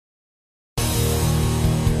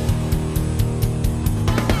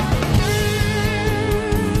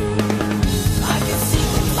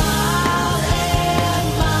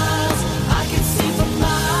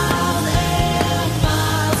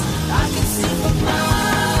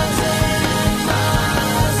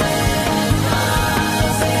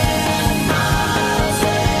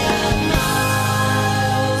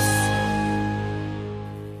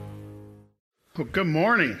Good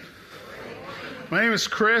morning. My name is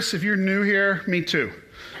Chris. If you're new here, me too.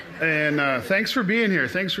 And thanks for being here.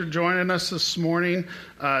 Thanks for joining us this morning.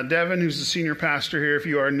 Devin, who's the senior pastor here, if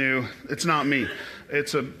you are new, it's not me.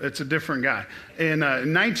 It's a different guy. In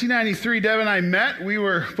 1993, Devin and I met. We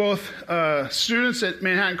were both students at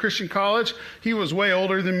Manhattan Christian College. He was way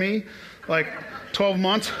older than me, like 12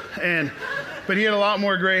 months, but he had a lot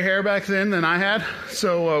more gray hair back then than I had.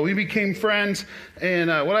 So we became friends. And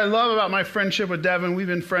what I love about my friendship with Devin, we've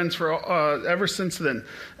been friends for ever since then,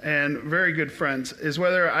 and very good friends, is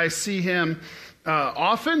whether I see him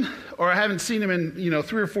often or I haven't seen him in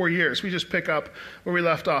 3 or 4 years. We just pick up where we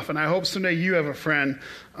left off. And I hope someday you have a friend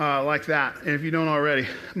like that, and if you don't already.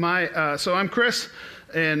 So I'm Chris.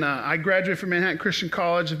 And I graduated from Manhattan Christian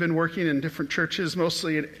College. I've been working in different churches,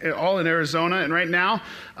 mostly all in Arizona. And right now,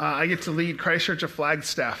 I get to lead Christ Church of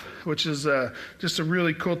Flagstaff, which is just a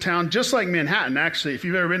really cool town, just like Manhattan, actually. If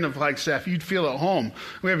you've ever been to Flagstaff, you'd feel at home.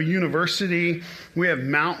 We have a university. We have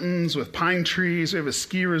mountains with pine trees. We have a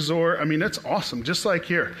ski resort. I mean, it's awesome, just like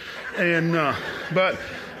here. And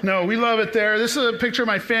No, we love it there. This is a picture of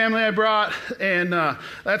my family I brought, and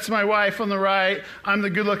that's my wife on the right. I'm the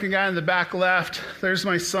good-looking guy in the back left. There's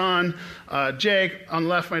my son, Jake. On the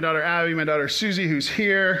left, my daughter Abby, my daughter Susie, who's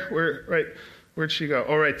here. Where'd she go?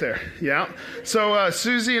 Oh, right there. Yeah. So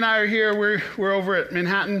Susie and I are here. We're over at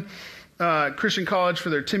Manhattan Christian College for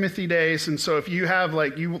their Timothy days, and so if you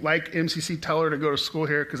like MCC, tell her to go to school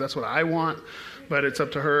here because that's what I want. But it's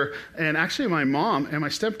up to her. And actually, my mom and my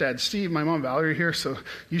stepdad, Steve, my mom, Valerie, are here. So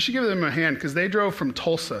you should give them a hand because they drove from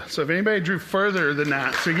Tulsa. So if anybody drew further than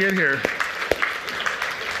that to get here.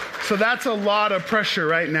 So that's a lot of pressure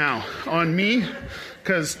right now on me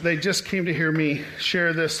because they just came to hear me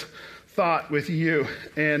share this thought with you.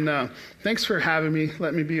 And thanks for having me.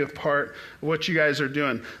 Let me be a part of what you guys are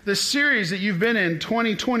doing. This series that you've been in,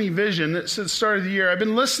 2020 Vision, since the start of the year, I've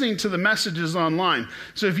been listening to the messages online.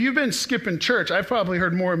 So if you've been skipping church, I've probably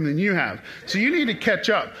heard more of them than you have. So you need to catch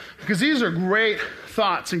up because these are great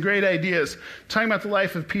thoughts and great ideas talking about the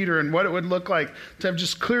life of Peter and what it would look like to have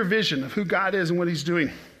just clear vision of who God is and what he's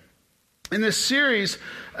doing. In this series,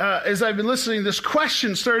 as I've been listening, this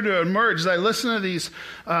question started to emerge as I listened to these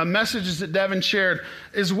messages that Devin shared,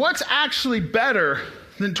 is what's actually better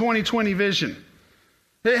than 2020 vision?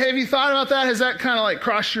 Have you thought about that? Has that kind of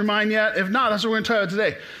crossed your mind yet? If not, that's what we're going to talk about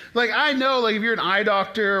today. I know if you're an eye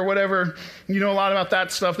doctor or whatever, you know a lot about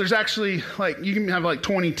that stuff. There's actually you can have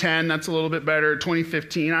 2010, that's a little bit better,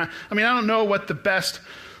 2015. I don't know what the best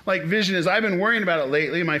vision is. I've been worrying about it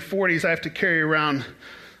lately. In my 40s, I have to carry around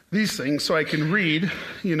these things so I can read,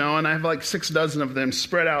 and I have 6 dozen of them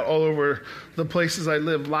spread out all over the places I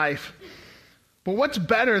live life. But what's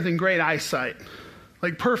better than great eyesight?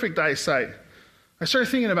 Perfect eyesight. I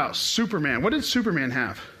started thinking about Superman. What did Superman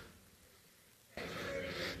have?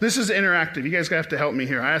 This is interactive. You guys have to help me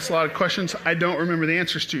here. I asked a lot of questions I don't remember the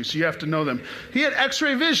answers to, so you have to know them. He had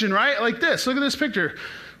X-ray vision, right? Like this. Look at this picture.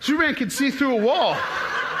 Superman could see through a wall.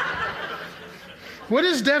 What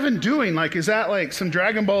is Devin doing? Is that some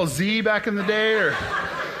Dragon Ball Z back in the day? Or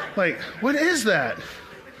what is that?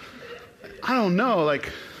 I don't know.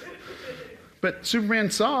 But Superman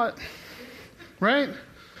saw it, right?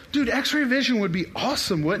 Dude, X-ray vision would be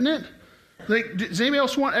awesome, wouldn't it? Does anybody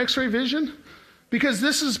else want X-ray vision? Because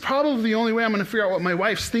this is probably the only way I'm going to figure out what my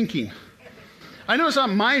wife's thinking. I know it's not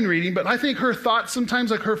mind reading, but I think her thoughts,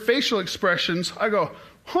 sometimes her facial expressions, I go,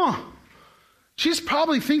 she's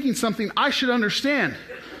probably thinking something I should understand.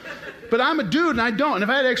 But I'm a dude and I don't. And if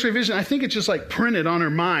I had X-ray vision, I think it's just printed on her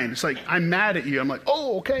mind. It's I'm mad at you. I'm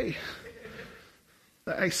oh, okay.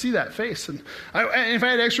 I see that face. And if I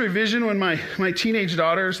had X-ray vision when my teenage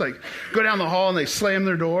daughters go down the hall and they slam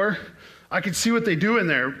their door, I could see what they do in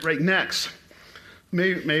there right next.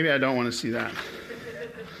 Maybe I don't want to see that.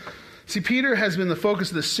 See, Peter has been the focus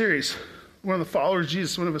of this series. One of the followers of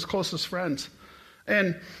Jesus, one of his closest friends.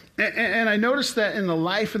 And I noticed that in the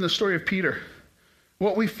life and the story of Peter,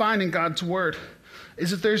 what we find in God's word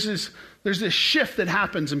is that there's this shift that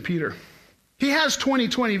happens in Peter. He has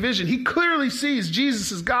 20/20 vision. He clearly sees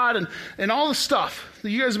Jesus as God and all the stuff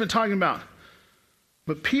that you guys have been talking about.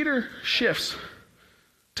 But Peter shifts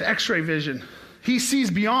to X-ray vision. He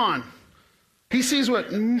sees beyond. He sees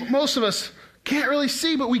what most of us can't really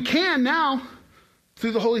see, but we can now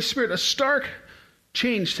through the Holy Spirit. A stark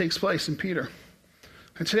change takes place in Peter.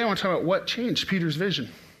 And today I want to talk about what changed Peter's vision.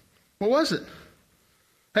 What was it?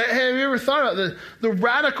 Have you ever thought about the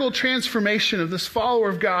radical transformation of this follower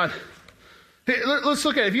of God? Hey, let's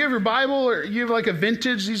look at it. If you have your Bible or you have a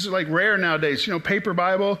vintage, these are rare nowadays, paper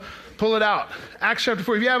Bible, pull it out. Acts chapter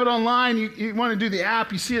 4. If you have it online, you want to do the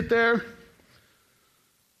app, you see it there.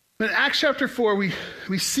 But in Acts chapter 4,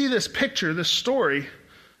 we see this picture, this story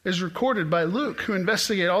is recorded by Luke, who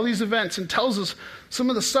investigated all these events and tells us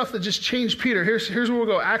some of the stuff that just changed Peter. Here's where we'll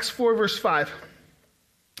go. Acts 4, verse 5.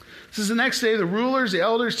 This is the next day. The rulers, the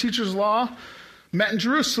elders, teachers of law met in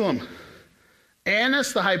Jerusalem.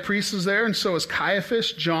 Annas, the high priest, was there, and so was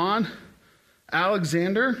Caiaphas, John,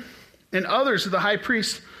 Alexander, and others of the high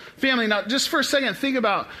priest family. Now, just for a second, think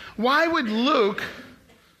about, why would Luke,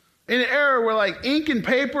 in an era where like ink and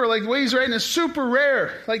paper, like the way he's writing is super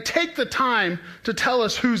rare, like take the time to tell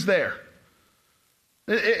us who's there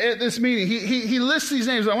at this meeting. He lists these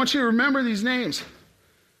names. I want you to remember these names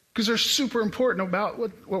because they're super important about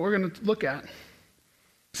what we're going to look at.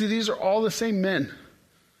 See, these are all the same men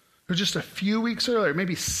who just a few weeks earlier,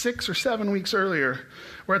 maybe 6 or 7 weeks earlier,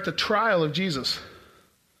 were at the trial of Jesus.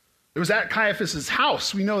 It was at Caiaphas'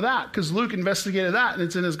 house. We know that because Luke investigated that, and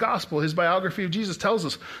it's in his gospel. His biography of Jesus tells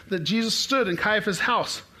us that Jesus stood in Caiaphas'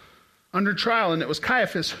 house under trial, and it was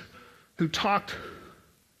Caiaphas who talked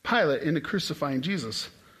Pilate into crucifying Jesus.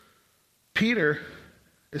 Peter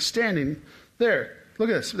is standing there. Look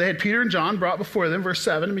at this. They had Peter and John brought before them, verse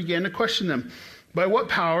 7, and began to question them. By what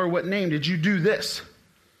power, what name did you do this?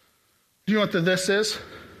 Do you know what the this is?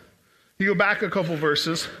 You go back a couple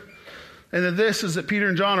verses. And the this is that Peter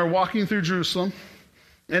and John are walking through Jerusalem.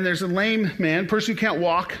 And there's a lame man, person who can't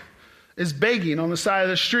walk, is begging on the side of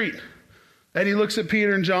the street. And he looks at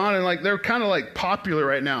Peter and John and like they're kind of like popular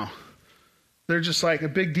right now. They're just like a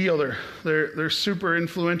big deal. They're super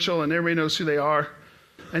influential and everybody knows who they are.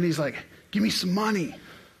 And he's like, give me some money.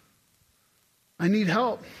 I need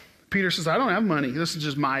help. Peter says, I don't have money. This is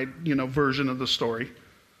just my, version of the story.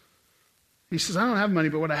 He says, I don't have money,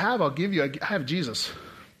 but what I have, I'll give you. I have Jesus.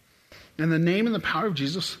 In the name and the power of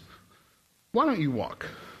Jesus, why don't you walk?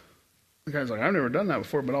 The guy's like, I've never done that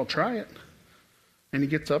before, but I'll try it. And he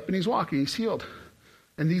gets up and he's walking. He's healed.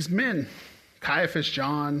 And these men, Caiaphas,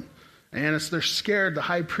 John, Annas, they're scared. The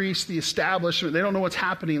high priest, the establishment, they don't know what's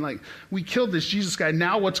happening. Like, we killed this Jesus guy.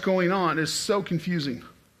 Now what's going on is so confusing.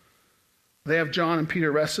 They have John and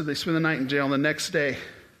Peter arrested. They spend the night in jail. And the next day,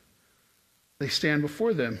 they stand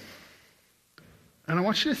before them. And I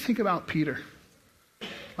want you to think about Peter.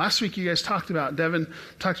 Last week you guys Devin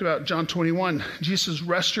talked about John 21, Jesus'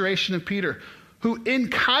 restoration of Peter, who in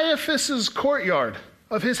Caiaphas' courtyard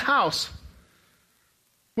of his house,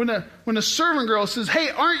 when a servant girl says, hey,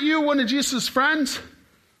 aren't you one of Jesus' friends?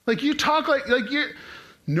 Like you talk like you're,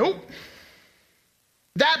 nope.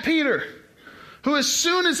 That Peter, who as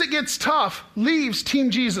soon as it gets tough, leaves Team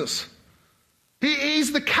Jesus.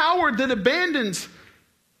 He's the coward that abandons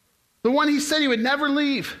the one he said he would never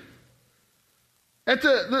leave. At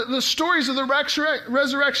the stories of the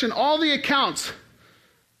resurrection, all the accounts,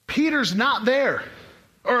 Peter's not there.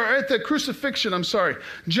 Or at the crucifixion, I'm sorry.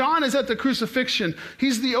 John is at the crucifixion.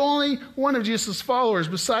 He's the only one of Jesus' followers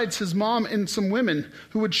besides his mom and some women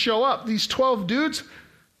who would show up. These 12 dudes,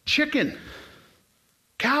 chicken,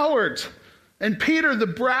 cowards. And Peter, the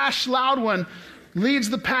brash, loud one, leads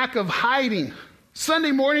the pack of hiding.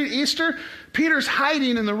 Sunday morning, Easter, Peter's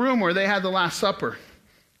hiding in the room where they had the Last Supper.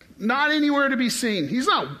 Not anywhere to be seen. He's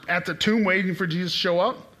not at the tomb waiting for Jesus to show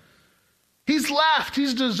up. He's left.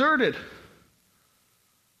 He's deserted.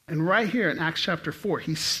 And right here in Acts chapter 4,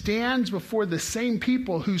 he stands before the same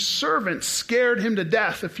people whose servants scared him to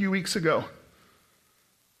death a few weeks ago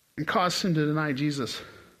and caused him to deny Jesus.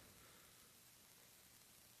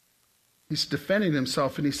 He's defending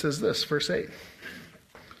himself and he says this, verse 8.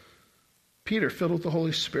 Peter, filled with the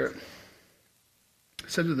Holy Spirit,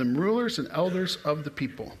 said to them, rulers and elders of the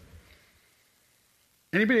people.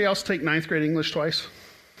 Anybody else take 9th grade English twice?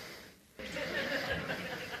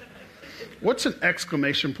 What's an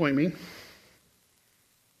exclamation point mean?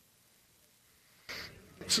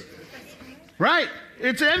 Right.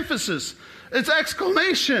 It's emphasis. It's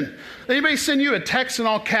exclamation. Anybody send you a text in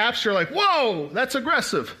all caps, you're like, whoa, that's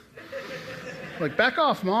aggressive. Like, back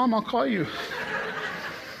off, Mom, I'll call you.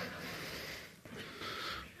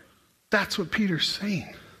 That's what Peter's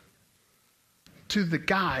saying to the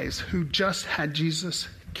guys who just had Jesus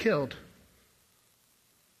killed.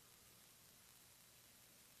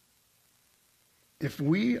 If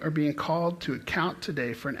we are being called to account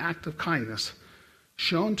today for an act of kindness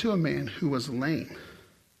shown to a man who was lame,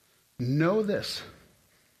 know this,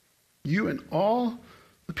 you and all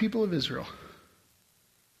the people of Israel,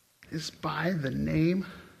 is by the name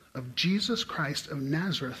of Jesus Christ of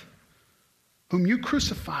Nazareth, whom you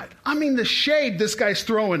crucified. I mean, the shade this guy's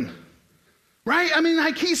throwing, right? I mean,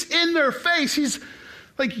 like he's in their face. He's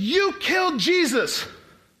like, you killed Jesus.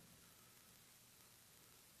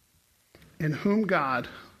 In whom God,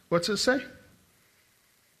 what's it say?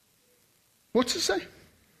 What's it say?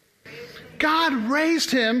 God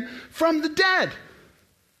raised him from the dead.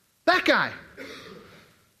 That guy.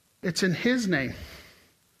 It's in his name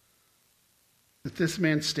that this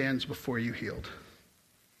man stands before you healed.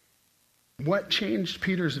 What changed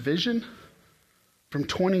Peter's vision from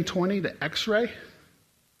 20/20 to X-ray?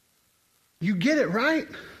 You get it, right?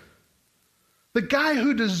 The guy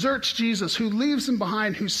who deserts Jesus, who leaves him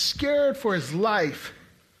behind, who's scared for his life,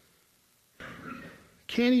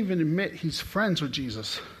 can't even admit he's friends with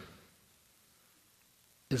Jesus,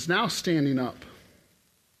 is now standing up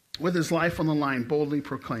with his life on the line, boldly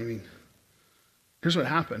proclaiming. Here's what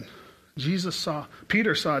happened.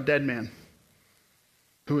 Peter saw a dead man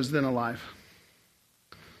who was then alive.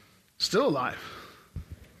 Still alive.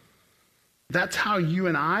 That's how you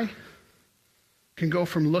and I can go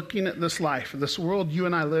from looking at this life, this world you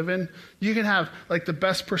and I live in. You can have like the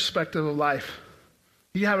best perspective of life.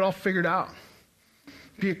 You have it all figured out.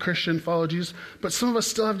 Be a Christian, follow Jesus. But some of us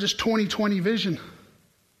still have just 20/20 vision.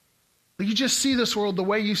 You just see this world the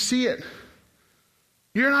way you see it.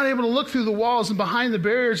 You're not able to look through the walls and behind the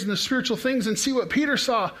barriers and the spiritual things and see what Peter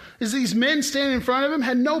saw is these men standing in front of him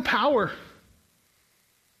had no power.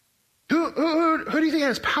 Who do you think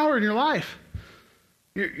has power in your life?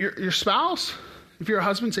 Your spouse? If you're a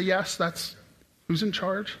husband, say yes, that's who's in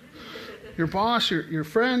charge. Your boss, your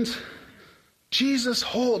friends. Jesus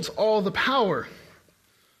holds all the power.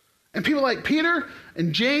 And people like Peter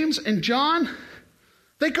and James and John,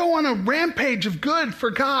 they go on a rampage of good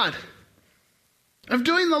for God, of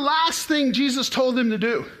doing the last thing Jesus told them to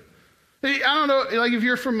do. I don't know, like if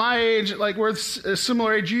you're from my age, like we're a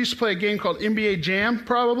similar age, you used to play a game called NBA Jam,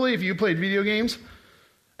 probably, if you played video games.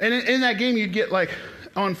 And in that game, you'd get like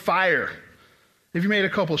on fire if you made a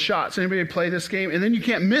couple shots. Anybody play this game? And then you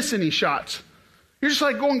can't miss any shots. You're just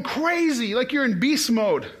like going crazy, like you're in beast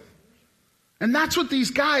mode. And that's what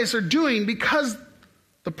these guys are doing because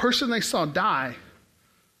the person they saw die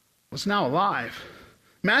was now alive.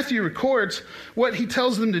 Matthew records what he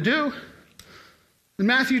tells them to do. In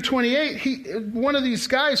Matthew 28, one of these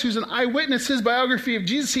guys who's an eyewitness, his biography of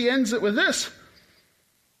Jesus, he ends it with this.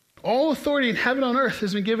 All authority in heaven and on earth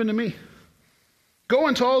has been given to me. Go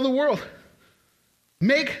into all the world.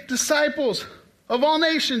 Make disciples of all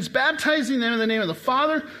nations, baptizing them in the name of the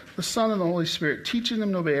Father, the Son, and the Holy Spirit, teaching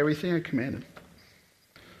them to obey everything I commanded.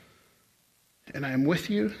 And I am with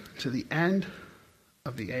you to the end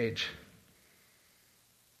of the age.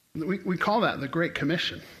 We call that the Great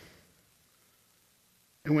Commission.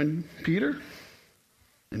 And when Peter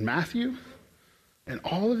and Matthew and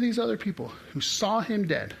all of these other people who saw him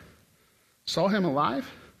dead, saw him alive,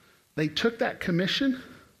 they took that commission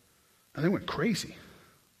and they went crazy.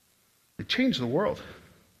 They changed the world.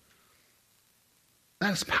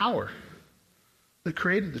 That's power that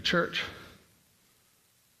created the church.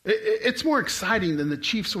 It's more exciting than the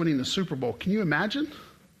Chiefs winning the Super Bowl. Can you imagine?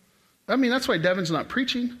 I mean, that's why Devin's not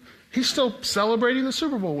preaching. He's still celebrating the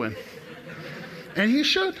Super Bowl win. And he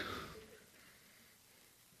should.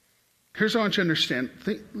 Here's what I want you to understand.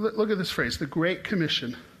 Look at this phrase. The Great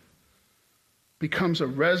Commission becomes a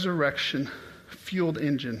resurrection-fueled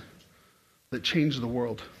engine that changed the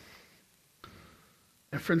world.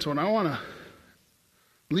 And friends, what I want to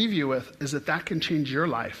leave you with is that can change your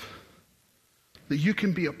life. That you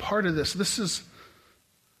can be a part of this. This is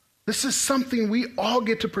something we all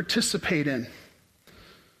get to participate in.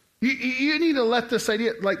 You need to let this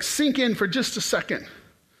idea sink in for just a second.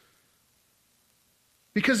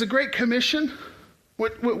 Because the Great Commission,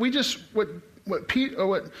 what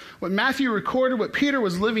Matthew recorded, what Peter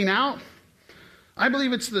was living out, I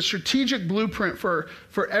believe it's the strategic blueprint for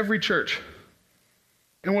every church.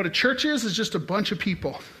 And what a church is just a bunch of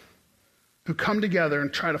people who come together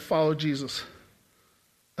and try to follow Jesus.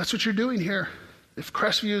 That's what you're doing here. If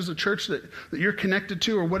Crestview is the church that you're connected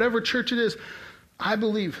to, or whatever church it is, I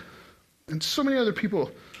believe, and so many other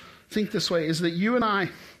people think this way, is that you and I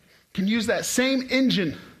can use that same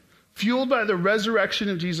engine fueled by the resurrection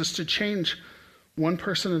of Jesus to change one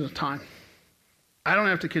person at a time. I don't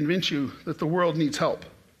have to convince you that the world needs help.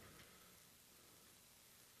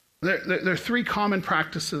 There are three common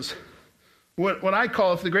practices. What I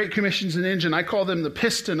call, if the Great Commission's an engine, I call them the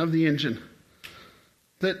piston of the engine.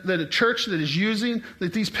 That a church that is using,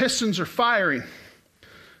 that these pistons are firing.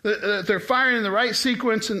 That they're firing in the right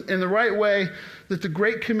sequence and in the right way, that the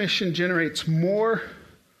Great Commission generates more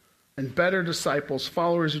and better disciples,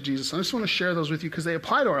 followers of Jesus. I just want to share those with you because they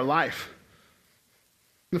apply to our life.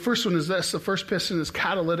 The first one is this. The first piston is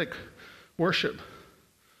catalytic worship.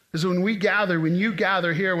 Is when you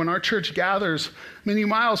gather here, when our church gathers many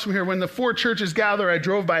miles from here, when the four churches gather, I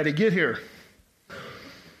drove by to get here.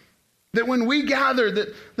 That when we gather,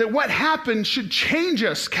 that what happened should change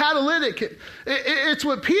us. Catalytic. It's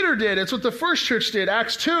what Peter did. It's what the first church did,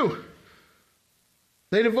 Acts 2.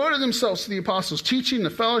 They devoted themselves to the apostles' teaching, the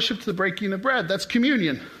fellowship, to the breaking of bread. That's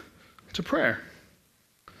communion, to prayer.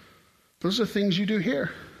 Those are things you do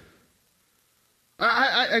here.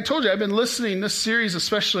 I told you, I've been listening this series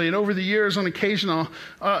especially, and over the years on occasion,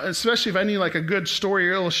 especially if I need like a good story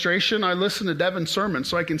or illustration, I listen to Devin's sermons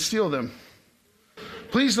so I can steal them.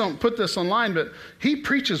 Please don't put this online, but he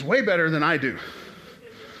preaches way better than I do.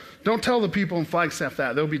 Don't tell the people in Flagstaff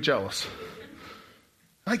that. They'll be jealous.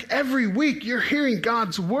 Like every week, you're hearing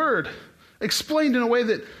God's word explained in a way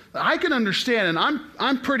that I can understand, and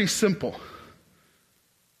I'm pretty simple.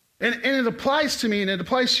 And it applies to me, and it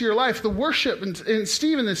applies to your life. The worship, and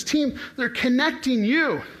Steve and his team, they're connecting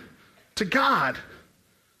you to God.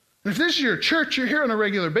 And if this is your church, you're here on a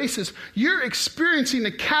regular basis, you're experiencing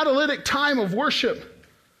the catalytic time of worship,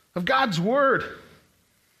 of God's word.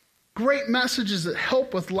 Great messages that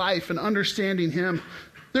help with life and understanding Him.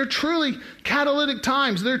 They're truly catalytic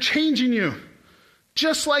times. They're changing you.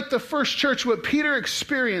 Just like the first church, what Peter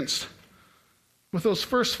experienced with those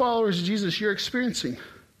first followers of Jesus, you're experiencing.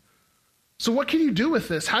 So what can you do with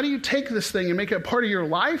this? How do you take this thing and make it a part of your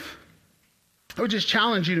life? I would just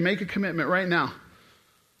challenge you to make a commitment right now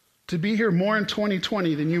to be here more in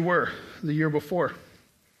 2020 than you were the year before,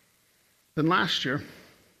 than last year.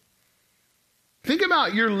 Think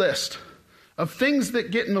about your list of things that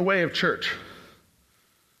get in the way of church.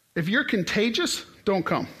 If you're contagious, don't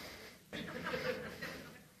come.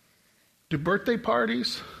 Do birthday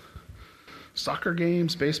parties, soccer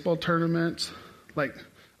games, baseball tournaments, like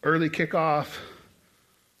early kickoff.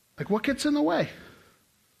 Like what gets in the way?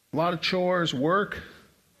 A lot of chores, work,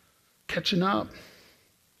 catching up.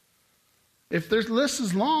 If their list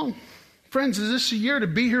is long, friends, is this a year to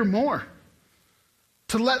be here more?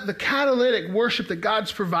 To let the catalytic worship that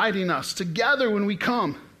God's providing us together when we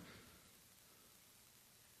come.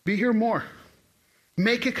 Be here more.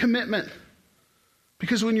 Make a commitment.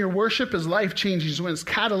 Because when your worship is life-changing, when it's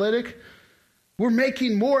catalytic, we're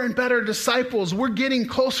making more and better disciples. We're getting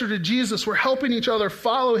closer to Jesus. We're helping each other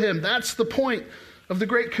follow Him. That's the point of the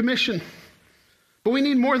Great Commission. But we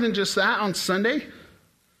need more than just that on Sunday.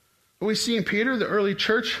 What we see in Peter, the early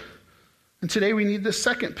church, and today we need the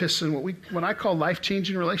second piston, what I call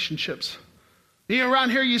life-changing relationships. You know, around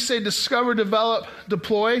here you say discover, develop,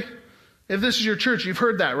 deploy. If this is your church, you've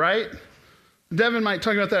heard that, right? Devin might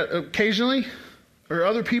talk about that occasionally, or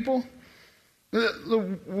other people.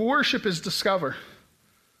 The worship is discover.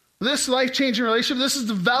 This life-changing relationship, this is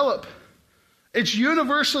develop. It's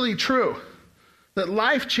universally true that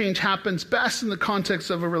life change happens best in the context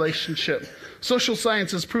of a relationship. Social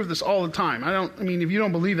sciences prove this all the time. I mean, if you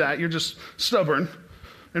don't believe that, you're just stubborn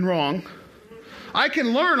and wrong. I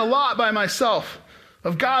can learn a lot by myself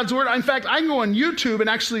of God's word. In fact, I can go on YouTube and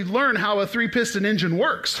actually learn how a 3-piston engine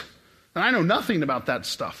works. And I know nothing about that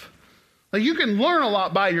stuff. Like you can learn a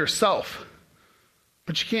lot by yourself,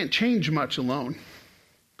 but you can't change much alone.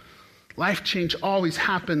 Life change always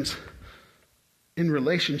happens in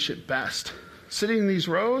relationship best. Sitting in these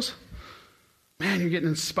rows, man, you're getting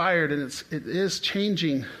inspired, and it is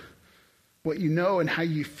changing what you know and how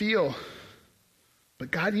you feel.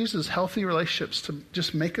 But God uses healthy relationships to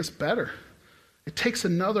just make us better. It takes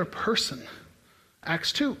another person.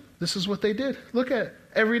 Acts 2, this is what they did. Look at it.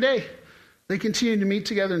 Every day, they continued to meet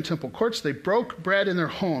together in temple courts. They broke bread in their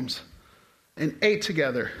homes and ate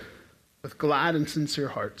together with glad and sincere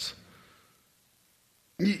hearts.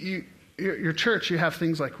 Your church, you have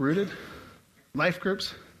things like Rooted, life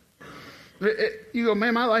groups. You go,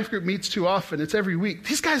 man, my life group meets too often. It's every week.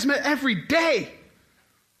 These guys met every day.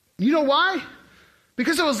 You know why?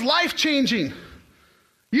 Because it was life-changing.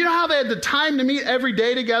 You know how they had the time to meet every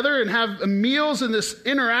day together and have meals and this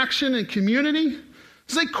interaction and community?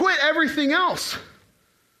 Because they quit everything else.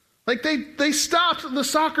 Like they stopped the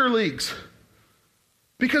soccer leagues.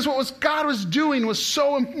 Because what God was doing was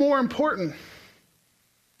so more important.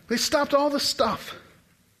 They stopped all the stuff.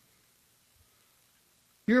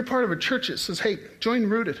 You're a part of a church that says, hey, join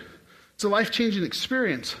Rooted. It's a life-changing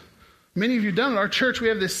experience. Many of you have done it. Our church, we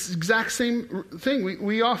have this exact same thing.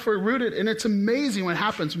 We offer Rooted, and it's amazing what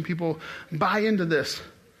happens when people buy into this.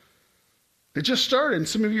 It just started, and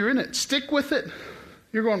some of you are in it. Stick with it.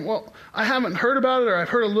 You're going, well, I haven't heard about it, or I've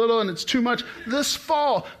heard a little, and it's too much. This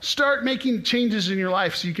fall, start making changes in your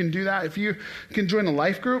life so you can do that. If you can join a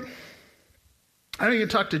life group, I know you can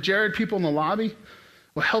talk to Jared, people in the lobby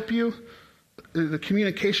will help you. The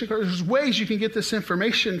communication card. There's ways you can get this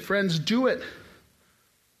information, friends. Do it.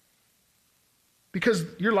 Because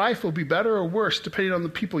your life will be better or worse depending on the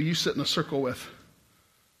people you sit in a circle with.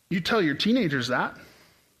 You tell your teenagers that.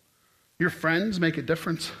 Your friends make a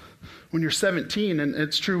difference when you're 17, and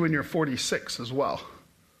it's true when you're 46 as well.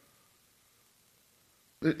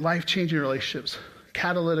 Life-changing relationships,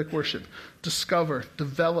 catalytic worship, discover,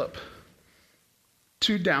 develop.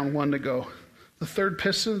 2 down, 1 to go. The third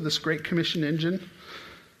piston of this Great Commission engine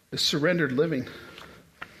is surrendered living.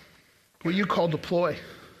 What you call deploy.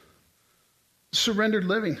 Surrendered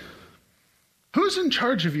living. Who's in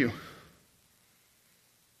charge of you?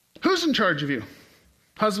 Who's in charge of you?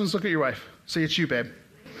 Husbands, look at your wife. Say, it's you, babe.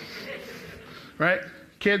 Right?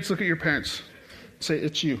 Kids, look at your parents. Say,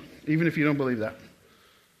 it's you, even if you don't believe that.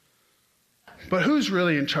 But who's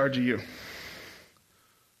really in charge of you?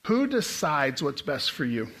 Who decides what's best for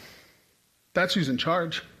you? That's who's in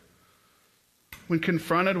charge. When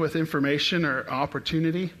confronted with information or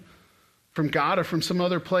opportunity from God or from some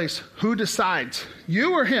other place, who decides?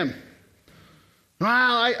 You or him? Well,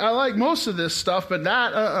 I like most of this stuff, but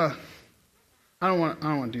that, I don't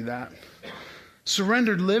want to do that.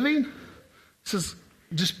 Surrendered living says,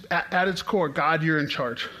 just at its core, God, you're in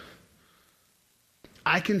charge.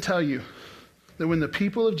 I can tell you that when the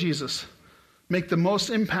people of Jesus make the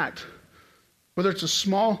most impact, whether it's a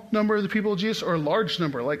small number of the people of Jesus or a large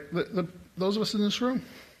number, like those of us in this room,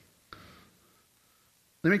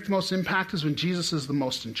 they make the most impact is when Jesus is the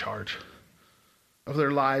most in charge of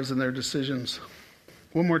their lives and their decisions.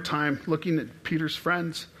 One more time, looking at Peter's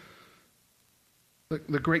friends,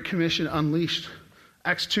 the Great Commission unleashed.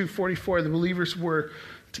 Acts 2:44, the believers were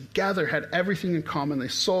together, had everything in common. They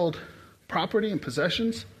sold property and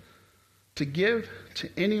possessions to give to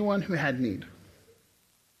anyone who had need.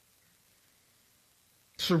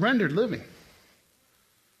 Surrendered living.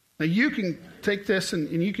 Now you can take this and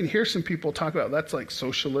you can hear some people talk about that's like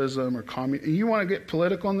socialism or communism. And you want to get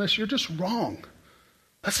political on this, you're just wrong.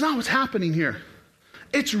 That's not what's happening here.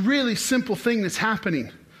 It's a really simple thing that's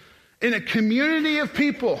happening. In a community of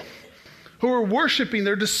people who are worshiping,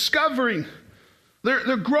 they're discovering,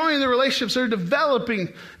 they're growing their relationships, they're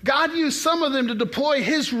developing. God used some of them to deploy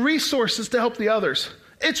his resources to help the others.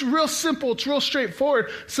 It's real simple. It's real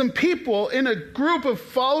straightforward. Some people in a group of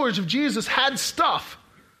followers of Jesus had stuff,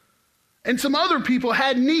 and some other people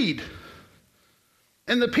had need.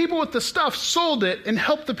 And the people with the stuff sold it and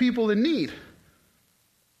helped the people in need.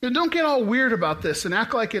 Now, don't get all weird about this and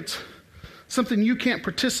act like it's something you can't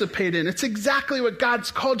participate in. It's exactly what God's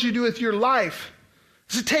called you to do with your life.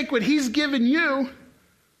 Is to take what he's given you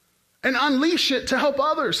and unleash it to help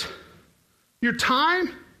others. Your time,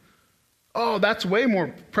 oh, that's way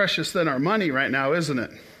more precious than our money right now, isn't it?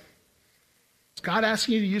 Is God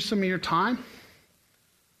asking you to use some of your time?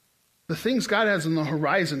 The things God has on the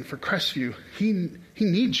horizon for Crestview, he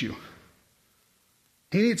needs you.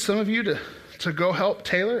 He needs some of you to go help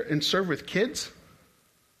Taylor and serve with kids.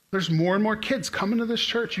 There's more and more kids coming to this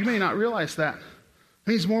church. You may not realize that. It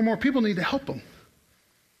means more and more people need to help them.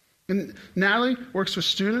 And Natalie works with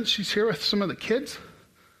students. She's here with some of the kids.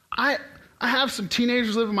 I have some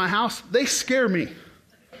teenagers live in my house. They scare me.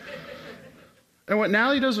 And what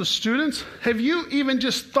Natalie does with students, have you even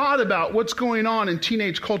just thought about what's going on in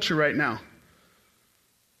teenage culture right now?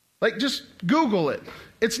 Like, just Google it.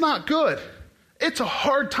 It's not good. It's a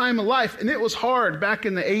hard time of life, and it was hard back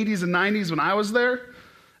in the 80s and 90s when I was there.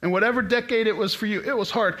 And whatever decade it was for you, it was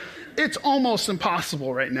hard. It's almost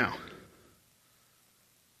impossible right now.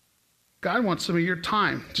 God wants some of your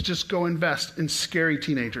time to just go invest in scary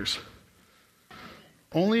teenagers.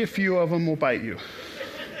 Only a few of them will bite you.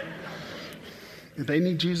 They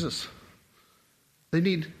need Jesus. They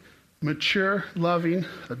need mature, loving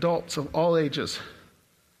adults of all ages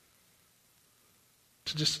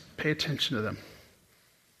to just pay attention to them.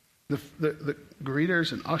 The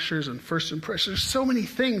greeters and ushers and first impressions. There's so many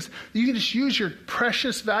things. You can just use your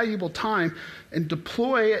precious, valuable time and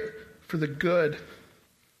deploy it for the good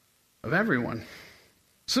of everyone.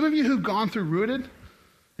 Some of you who've gone through Rooted,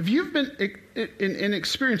 if you've been in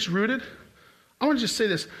experience Rooted, I want to just say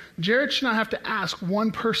this. Jared should not have to ask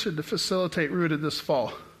one person to facilitate Rooted this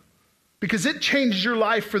fall, because it changed your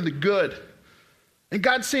life for the good. And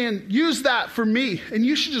God's saying, use that for me. And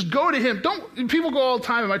you should just go to him. People go all the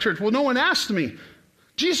time in my church, well, no one asked me.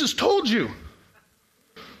 Jesus told you.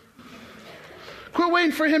 Quit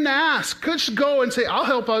waiting for him to ask. Just go and say, I'll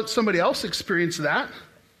help out somebody else experience that.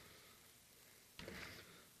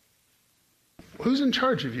 Who's in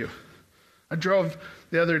charge of you? I drove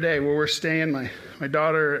the other day where we're staying, my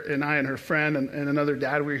daughter and I and her friend and another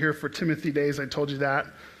dad. We were here for Timothy Days. I told you that.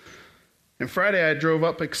 And Friday I drove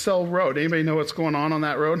up Excel Road. Anybody know what's going on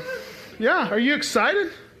that road? Yeah, are you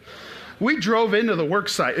excited? We drove into the work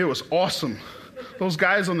site. It was awesome. Those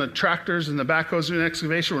guys on the tractors and the backhoes doing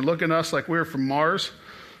excavation were looking at us like we were from Mars.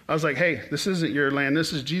 I was like, hey, this isn't your land.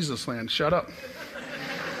 This is Jesus' land. Shut up.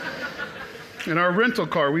 In our rental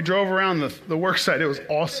car, we drove around the work site. It was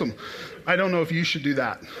awesome. I don't know if you should do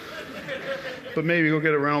that, but maybe go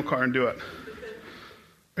get a rental car and do it.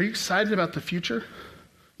 Are you excited about the future?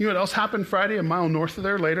 You know what else happened Friday, a mile north of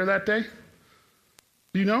there later that day?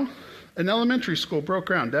 Do you know? An elementary school broke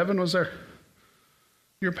ground. Devin was there.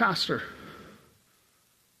 Your pastor.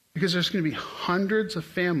 Because there's going to be hundreds of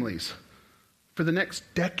families for the next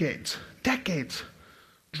decades,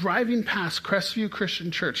 driving past Crestview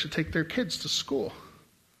Christian Church to take their kids to school.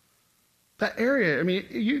 That area, I mean,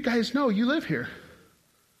 you guys know, you live here.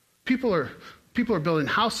 People are building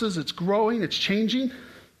houses, it's growing, it's changing.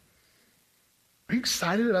 Are you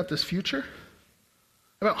excited about this future?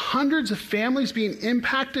 About hundreds of families being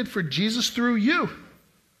impacted for Jesus through you.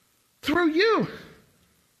 Through you.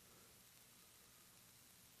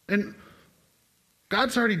 And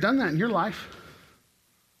God's already done that in your life.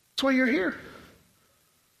 That's why you're here.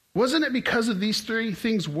 Wasn't it because of these three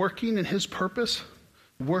things working in his purpose?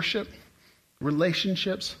 Worship,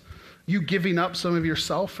 relationships, you giving up some of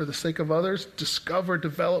yourself for the sake of others, discover,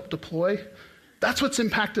 develop, deploy. That's what's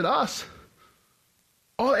impacted us.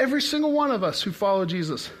 Every single one of us who follow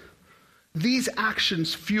Jesus. These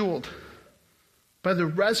actions fueled by the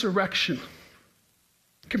resurrection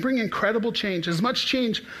can bring incredible change. As much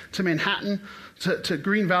change to Manhattan, to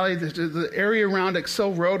Green Valley, the area around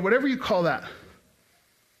Excel Road, whatever you call that.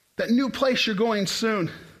 That new place you're going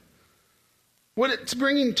soon. What it's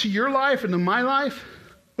bringing to your life and to my life,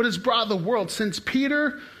 what it's brought the world. Since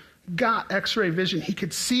Peter got X-ray vision, he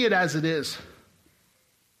could see it as it is.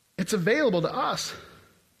 It's available to us.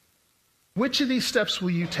 Which of these steps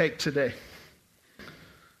will you take today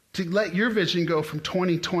to let your vision go from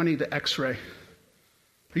 20/20 to X-ray?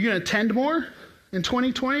 Are you going to attend more in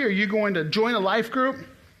 2020? Are you going to join a life group,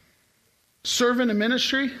 serve in a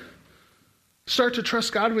ministry, start to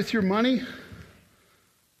trust God with your money,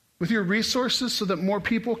 with your resources so that more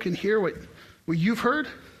people can hear what you've heard?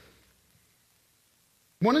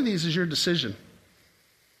 One of these is your decision.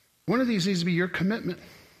 One of these needs to be your commitment.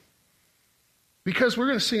 Because we're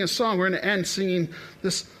going to sing a song. We're going to end singing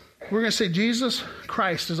this. We're going to say, Jesus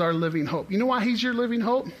Christ is our living hope. You know why he's your living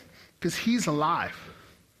hope? Because he's alive.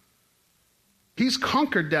 He's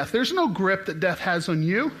conquered death. There's no grip that death has on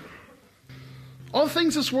you. All the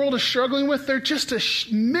things this world is struggling with, they're just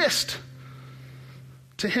a mist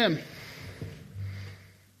to him.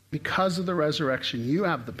 Because of the resurrection, you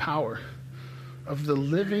have the power of the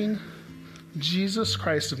living Jesus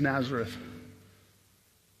Christ of Nazareth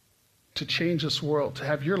to change this world, to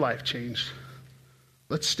have your life changed.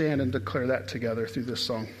 Let's stand and declare that together through this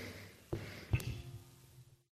song.